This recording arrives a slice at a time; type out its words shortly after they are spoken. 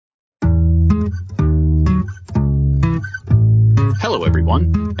Hello,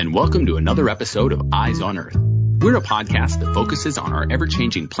 everyone, and welcome to another episode of Eyes on Earth. We're a podcast that focuses on our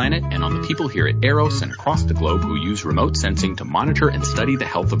ever-changing planet and on the people here at Eros and across the globe who use remote sensing to monitor and study the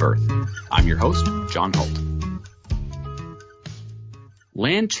health of Earth. I'm your host, John Holt.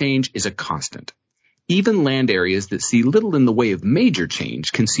 Land change is a constant. Even land areas that see little in the way of major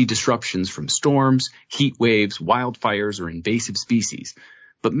change can see disruptions from storms, heat waves, wildfires, or invasive species.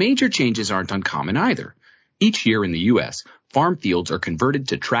 But major changes aren't uncommon either. Each year in the U.S., farm fields are converted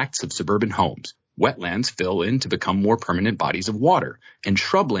to tracts of suburban homes. Wetlands fill in to become more permanent bodies of water, and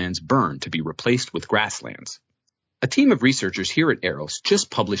shrublands burn to be replaced with grasslands. A team of researchers here at Eros just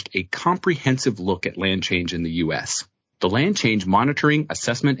published a comprehensive look at land change in the U.S. The Land Change Monitoring,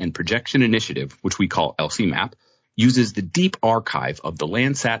 Assessment, and Projection Initiative, which we call LCMAP, uses the deep archive of the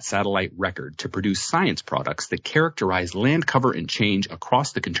Landsat satellite record to produce science products that characterize land cover and change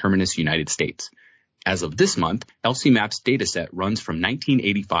across the conterminous United States. As of this month, LCMAP's dataset runs from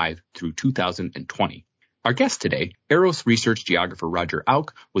 1985 through 2020. Our guest today, Eros research geographer Roger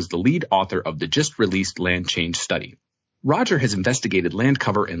Auch, was the lead author of the just-released land change study. Roger has investigated land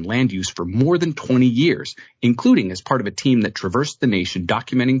cover and land use for more than 20 years, including as part of a team that traversed the nation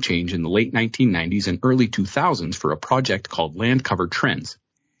documenting change in the late 1990s and early 2000s for a project called Land Cover Trends.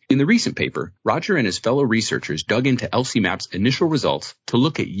 In the recent paper, Roger and his fellow researchers dug into LCMAP's initial results to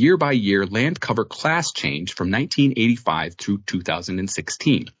look at year-by-year land cover class change from 1985 through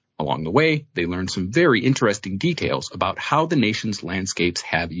 2016. Along the way, they learned some very interesting details about how the nation's landscapes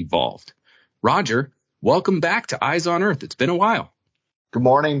have evolved. Roger, welcome back to Eyes on Earth. It's been a while. Good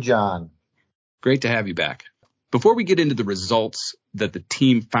morning, John. Great to have you back. Before we get into the results that the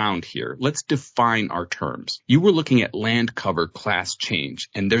team found here, let's define our terms. You were looking at land cover class change,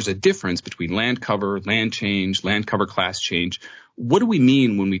 and there's a difference between land cover, land change, land cover class change. What do we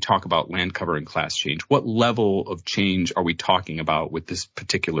mean when we talk about land cover and class change? What level of change are we talking about with this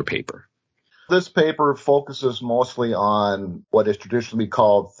particular paper? This paper focuses mostly on what is traditionally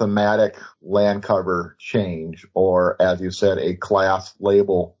called thematic land cover change, or as you said, a class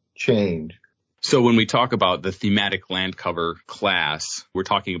label change. So when we talk about the thematic land cover class, we're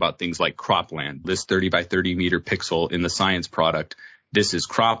talking about things like cropland, this 30 by 30 meter pixel in the science product. This is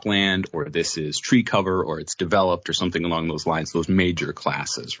cropland, or this is tree cover, or it's developed, or something along those lines, those major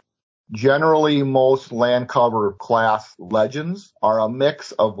classes. Generally, most land cover class legends are a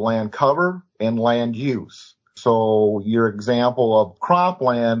mix of land cover and land use. So your example of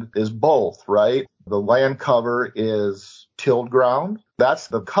cropland is both, right? The land cover is tilled ground. That's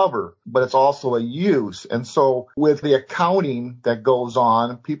the cover, but it's also a use. And so with the accounting that goes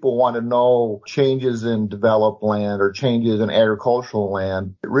on, people want to know changes in developed land or changes in agricultural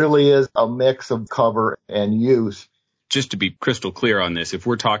land. It really is a mix of cover and use. Just to be crystal clear on this, if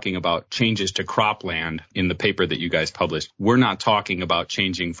we're talking about changes to cropland in the paper that you guys published, we're not talking about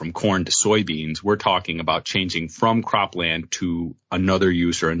changing from corn to soybeans. We're talking about changing from cropland to another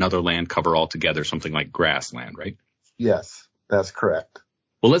use or another land cover altogether, something like grassland, right? Yes, that's correct.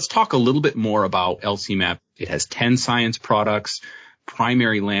 Well, let's talk a little bit more about LCMAP. It has 10 science products.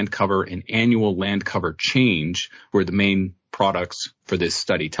 Primary land cover and annual land cover change were the main products for this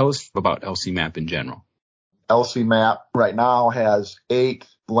study. Tell us about LCMAP in general. LCMAP right now has 8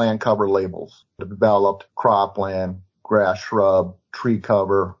 land cover labels: developed, cropland, grass shrub, tree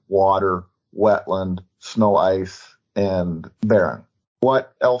cover, water, wetland, snow ice, and barren.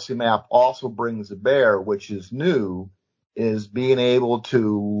 What LCMAP also brings to bear, which is new, is being able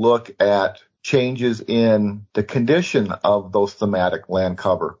to look at changes in the condition of those thematic land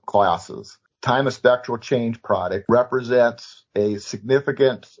cover classes. Time of spectral change product represents a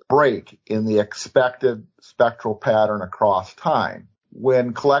significant break in the expected spectral pattern across time.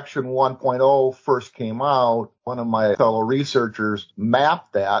 When Collection 1.0 first came out, one of my fellow researchers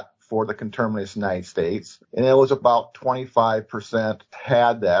mapped that for the conterminous United States, and it was about 25%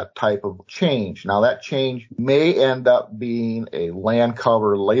 had that type of change. Now, that change may end up being a land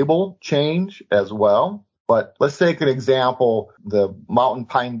cover label change as well. But let's take an example, the mountain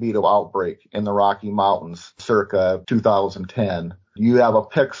pine beetle outbreak in the Rocky Mountains circa 2010. You have a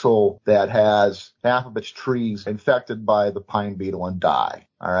pixel that has half of its trees infected by the pine beetle and die.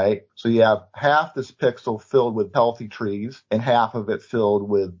 All right. So you have half this pixel filled with healthy trees and half of it filled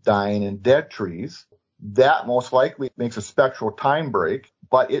with dying and dead trees. That most likely makes a spectral time break,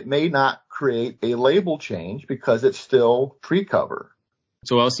 but it may not create a label change because it's still tree cover.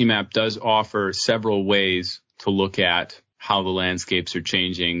 So LCMAP does offer several ways to look at how the landscapes are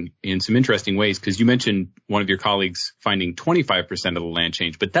changing in some interesting ways, because you mentioned one of your colleagues finding 25% of the land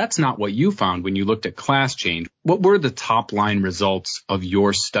change, but that's not what you found when you looked at class change. What were the top line results of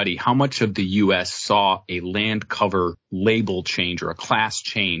your study? How much of the U.S. saw a land cover label change or a class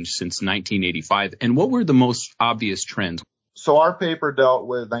change since 1985? And what were the most obvious trends? So our paper dealt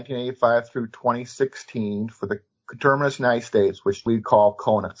with 1985 through 2016 for the coterminous United States, which we call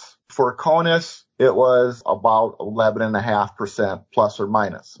CONUS. For CONUS, it was about 11.5% plus or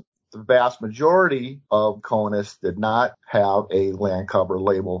minus. The vast majority of CONUS did not have a land cover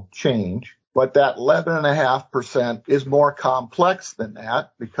label change, but that 11.5% is more complex than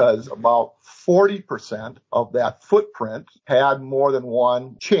that because about 40% of that footprint had more than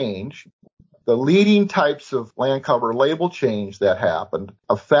one change. The leading types of land cover label change that happened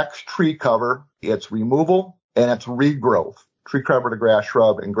affects tree cover, its removal, and its regrowth, tree cover to grass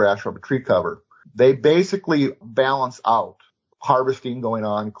shrub and grass shrub to tree cover. They basically balance out. Harvesting going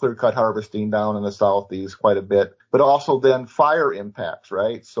on, clear-cut harvesting down in the southeast quite a bit, but also then fire impacts,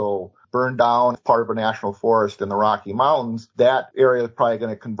 right? So burn down part of a national forest in the Rocky Mountains, that area is probably going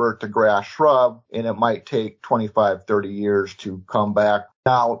to convert to grass shrub, and it might take 25, 30 years to come back.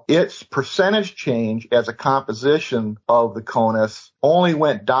 Now, its percentage change as a composition of the CONUS only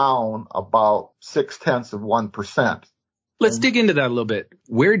went down about 0.6%. Let's dig into that a little bit.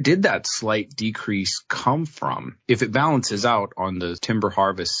 Where did that slight decrease come from? If it balances out on the timber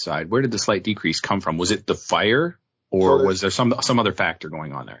harvest side, where did the slight decrease come from? Was it the fire, or was there some other factor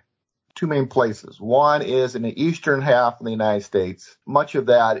going on there? Two main places. One is in the eastern half of the United States. Much of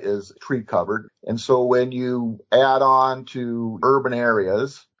that is tree covered. And so when you add on to urban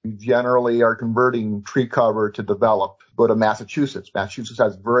areas, you generally are converting tree cover to develop. Go to Massachusetts. Massachusetts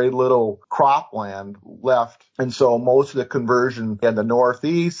has very little cropland left. And so most of the conversion in the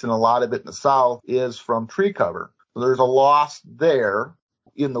Northeast and a lot of it in the South is from tree cover. So there's a loss there.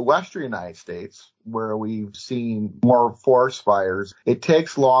 In the western United States, where we've seen more forest fires, it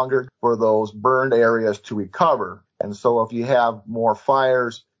takes longer for those burned areas to recover. And so if you have more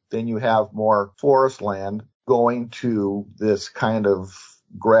fires, then you have more forest land going to this kind of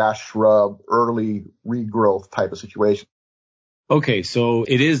grass shrub, early regrowth type of situation. Okay, so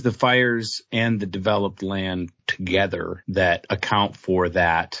it is the fires and the developed land together that account for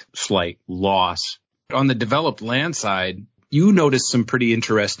that slight loss. On the developed land side, you noticed some pretty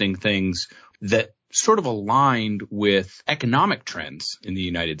interesting things that sort of aligned with economic trends in the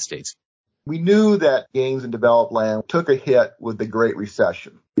United States. We knew that gains in developed land took a hit with the Great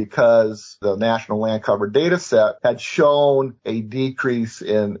Recession because the National Land Cover Data Set had shown a decrease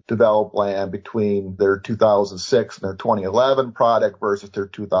in developed land between their 2006 and their 2011 product versus their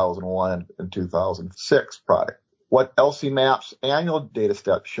 2001 and 2006 product. What LCMAP's annual data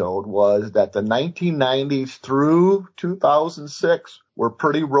set showed was that the 1990s through 2006 were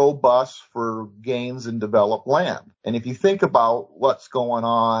pretty robust for gains in developed land. And if you think about what's going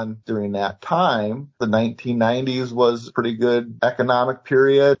on during that time, the 1990s was a pretty good economic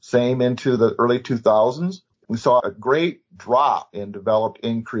period, same into the early 2000s. We saw a great drop in developed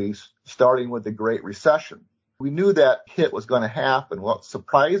increase starting with the Great Recession. We knew that hit was going to happen. What's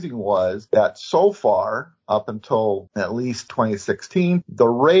surprising was that so far, up until at least 2016, the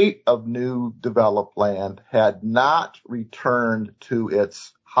rate of new developed land had not returned to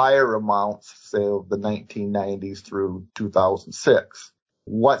its higher amounts, say, of the 1990s through 2006.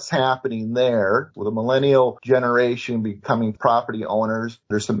 What's happening there with the millennial generation becoming property owners?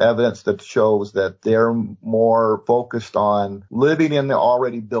 There's some evidence that shows that they're more focused on living in the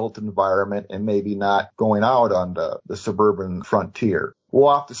already built environment and maybe not going out on the suburban frontier.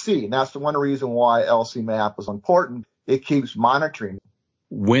 We'll have to see. And that's the one reason why LCMAP is important. It keeps monitoring.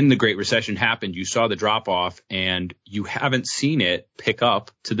 When the Great Recession happened, you saw the drop off and you haven't seen it pick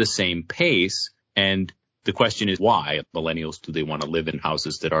up to the same pace. And the question is why? Millennials, do they want to live in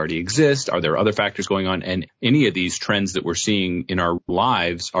houses that already exist? Are there other factors going on? And any of these trends that we're seeing in our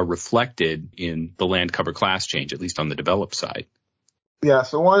lives are reflected in the land cover class change, at least on the developed side. Yeah,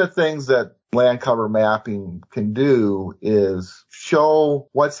 so one of the things that land cover mapping can do is show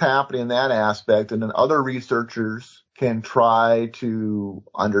what's happening in that aspect, and then other researchers can try to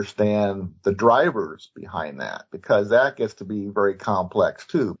understand the drivers behind that, because that gets to be very complex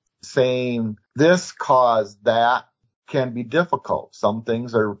too. Saying this caused that can be difficult. Some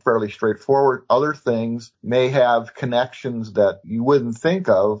things are fairly straightforward. Other things may have connections that you wouldn't think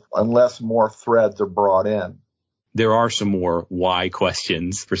of unless more threads are brought in. There are some more why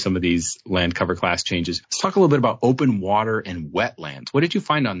questions for some of these land cover class changes. Let's talk a little bit about open water and wetlands. What did you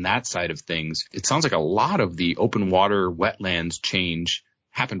find on that side of things? It sounds like a lot of the open water wetlands change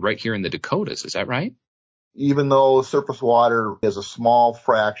happened right here in the Dakotas. Is that right? Even though surface water is a small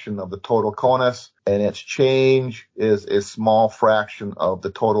fraction of the total CONUS and its change is a small fraction of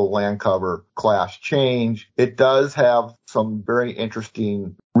the total land cover class change, it does have some very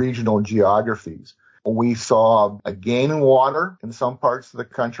interesting regional geographies. We saw a gain in water in some parts of the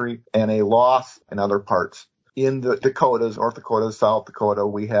country and a loss in other parts. In the Dakotas, North Dakota, South Dakota,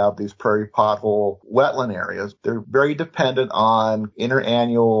 we have these prairie pothole wetland areas. They're very dependent on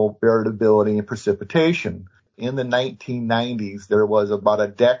interannual variability and precipitation. In the 1990s, there was about a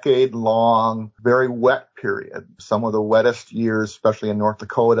decade-long, very wet period. Some of the wettest years, especially in North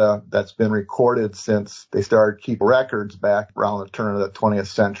Dakota, that's been recorded since they started keeping records back around the turn of the 20th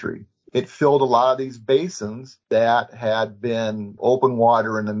century. It filled a lot of these basins that had been open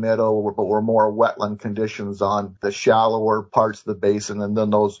water in the middle, but were more wetland conditions on the shallower parts of the basin. And then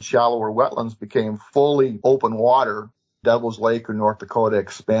those shallower wetlands became fully open water. Devil's Lake in North Dakota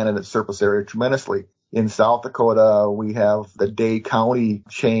expanded its surface area tremendously. In South Dakota, we have the Day County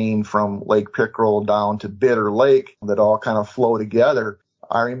chain from Lake Pickerel down to Bitter Lake that all kind of flow together.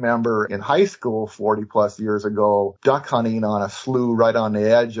 I remember in high school 40 plus years ago, duck hunting on a slough right on the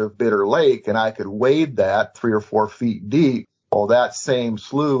edge of Bitter Lake, and I could wade that 3 or 4 feet deep. Well, that same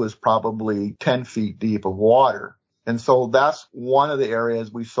slough is probably 10 feet deep of water. And so that's one of the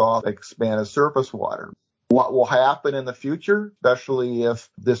areas we saw expanded surface water. What will happen in the future, especially if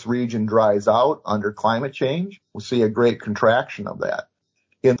this region dries out under climate change, we'll see a great contraction of that.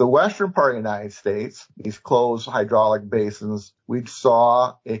 In the western part of the United States, these closed hydraulic basins, we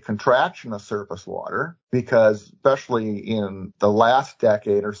saw a contraction of surface water because especially in the last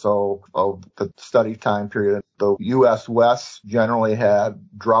decade or so of the study time period, the U.S. West generally had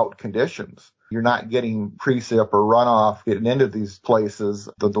drought conditions. You're not getting precip or runoff getting into these places,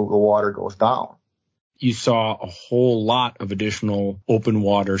 the water goes down. You saw a whole lot of additional open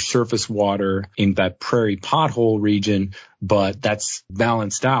water, surface water in that prairie pothole region, but that's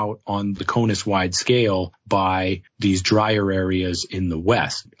balanced out on the CONUS-wide scale by these drier areas in the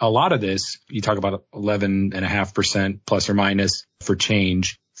west. A lot of this, you talk about 11.5% plus or minus for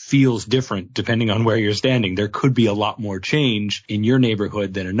change, feels different depending on where you're standing. There could be a lot more change in your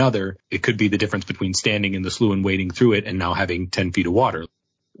neighborhood than another. It could be the difference between standing in the slough and wading through it and now having 10 feet of water.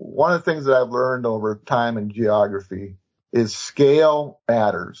 One of the things that I've learned over time in geography is scale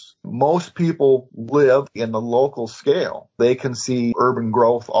matters. Most people live in the local scale. They can see urban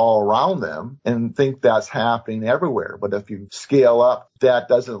growth all around them and think that's happening everywhere. But if you scale up, that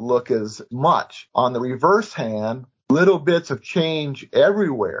doesn't look as much. On the reverse hand, little bits of change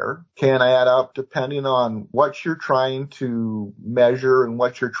everywhere can add up depending on what you're trying to measure and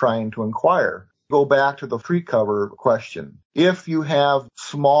what you're trying to inquire. Go back to the tree cover question. If you have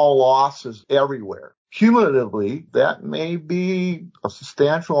small losses everywhere, cumulatively, that may be a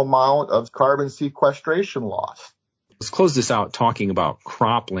substantial amount of carbon sequestration loss. Let's close this out talking about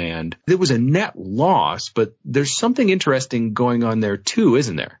cropland. There was a net loss, but there's something interesting going on there too,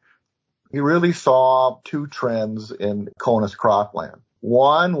 isn't there? We really saw two trends in CONUS cropland.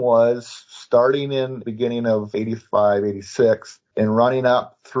 One was starting in the beginning of 85, 86, and running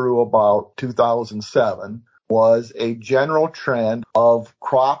up through about 2007 was a general trend of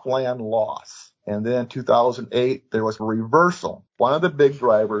cropland loss. And then in 2008, there was a reversal. One of the big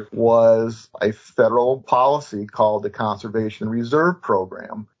drivers was a federal policy called the Conservation Reserve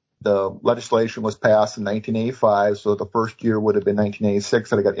Program. The legislation was passed in 1985, so the first year would have been 1986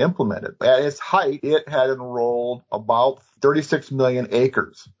 that it got implemented. At its height, it had enrolled about 36 million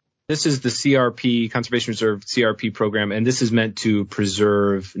acres. This is the CRP, Conservation Reserve CRP program, and this is meant to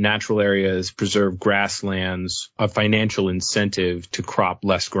preserve natural areas, preserve grasslands, a financial incentive to crop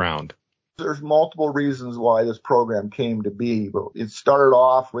less ground. There's multiple reasons why this program came to be, but it started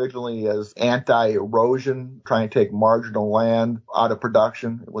off originally as anti-erosion, trying to take marginal land out of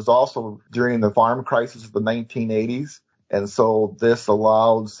production. It was also during the farm crisis of the 1980s. And so this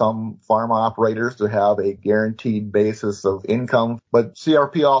allowed some farm operators to have a guaranteed basis of income. But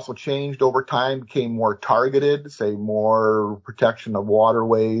CRP also changed over time, became more targeted, say more protection of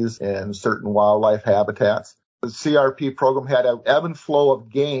waterways and certain wildlife habitats. The CRP program had an ebb and flow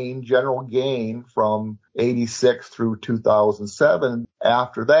of gain, general gain from 86 through 2007.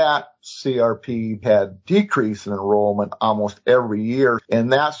 After that, CRP had decrease in enrollment almost every year.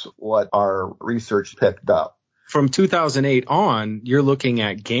 And that's what our research picked up. From 2008 on, you're looking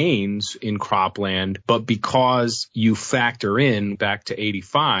at gains in cropland, but because you factor in back to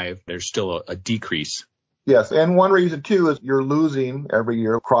 85, there's still a decrease. Yes, and one reason, too, is you're losing every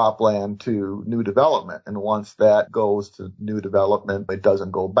year cropland to new development. And once that goes to new development, it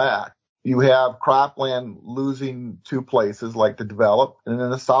doesn't go back. You have cropland losing two places like to develop. And in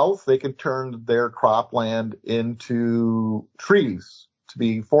the south, they can turn their cropland into trees to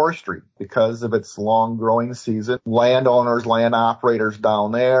be forestry because of its long growing season. Landowners, land operators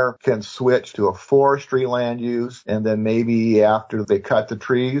down there can switch to a forestry land use. And then maybe after they cut the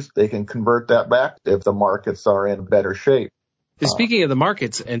trees, they can convert that back if the markets are in better shape. Speaking of the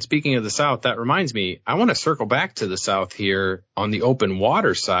markets and speaking of the South, that reminds me, I want to circle back to the South here on the open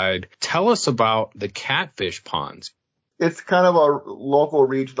water side. Tell us about the catfish ponds. It's kind of a local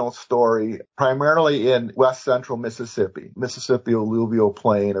regional story, primarily in west central Mississippi alluvial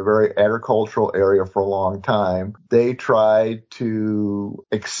plain, a very agricultural area for a long time. They tried to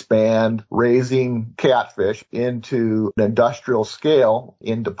expand raising catfish into an industrial scale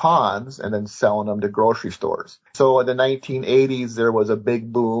into ponds and then selling them to grocery stores. So in the 1980s, there was a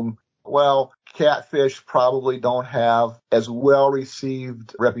big boom. Well, catfish probably don't have as well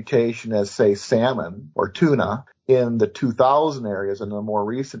received reputation as, say, salmon or tuna. In the 2000 areas and the more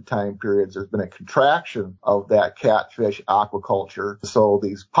recent time periods, there's been a contraction of that catfish aquaculture. So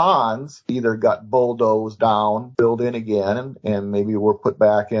these ponds either got bulldozed down, filled in again, and maybe were put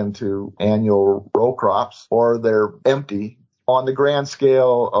back into annual row crops, or they're empty. On the grand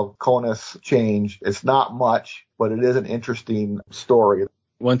scale of CONUS change, it's not much, but it is an interesting story.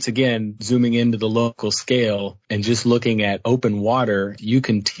 Once again, zooming into the local scale and just looking at open water, you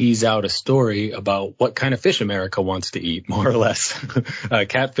can tease out a story about what kind of fish America wants to eat, more or less.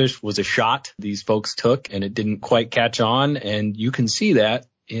 Catfish was a shot these folks took, and it didn't quite catch on. And you can see that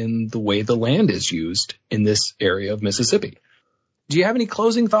in the way the land is used in this area of Mississippi. Do you have any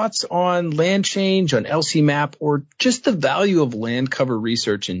closing thoughts on land change, on LCMAP, or just the value of land cover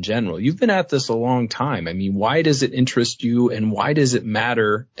research in general? You've been at this a long time. I mean, why does it interest you, and why does it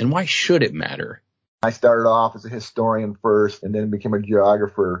matter, and why should it matter? I started off as a historian first and then became a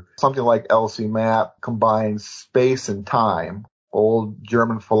geographer. Something like LCMAP combines space and time. Old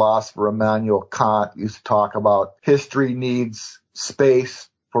German philosopher Immanuel Kant used to talk about history needs space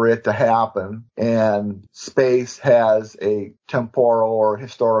for it to happen, and space has a temporal or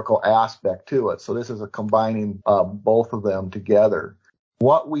historical aspect to it. So this is a combining both of them together.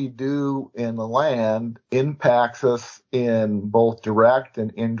 What we do in the land impacts us in both direct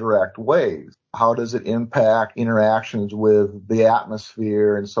and indirect ways. How does it impact interactions with the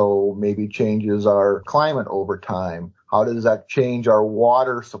atmosphere, and so maybe changes our climate over time? How does that change our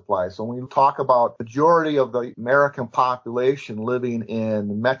water supply? So when we talk about the majority of the American population living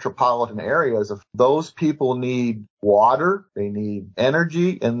in metropolitan areas, if those people need water, they need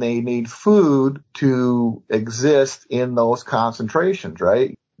energy, and they need food to exist in those concentrations,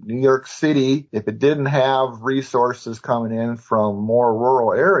 right? New York City, if it didn't have resources coming in from more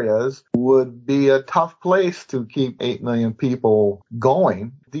rural areas, would be a tough place to keep 8 million people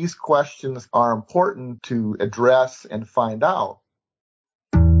going. These questions are important to address and find out.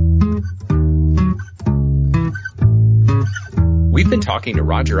 We've been talking to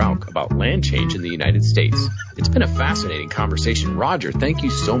Roger Auk about land change in the United States. It's been a fascinating conversation. Roger, thank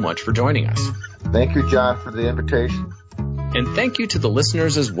you so much for joining us. Thank you, John, for the invitation. And thank you to the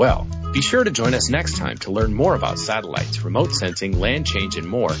listeners as well. Be sure to join us next time to learn more about satellites, remote sensing, land change, and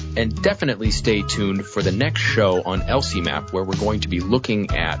more. And definitely stay tuned for the next show on LCMAP, where we're going to be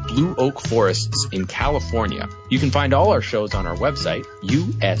looking at blue oak forests in California. You can find all our shows on our website,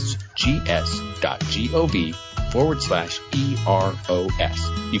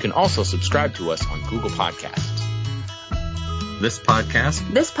 usgs.gov/EROS. You can also subscribe to us on Google Podcasts. This podcast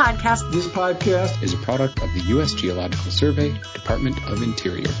is a product of the U.S. Geological Survey, Department of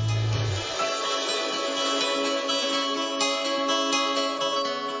Interior.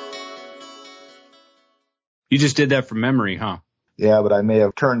 You just did that from memory, huh? Yeah, but I may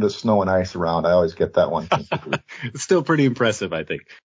have turned the snow and ice around. I always get that one. It's still pretty impressive, I think.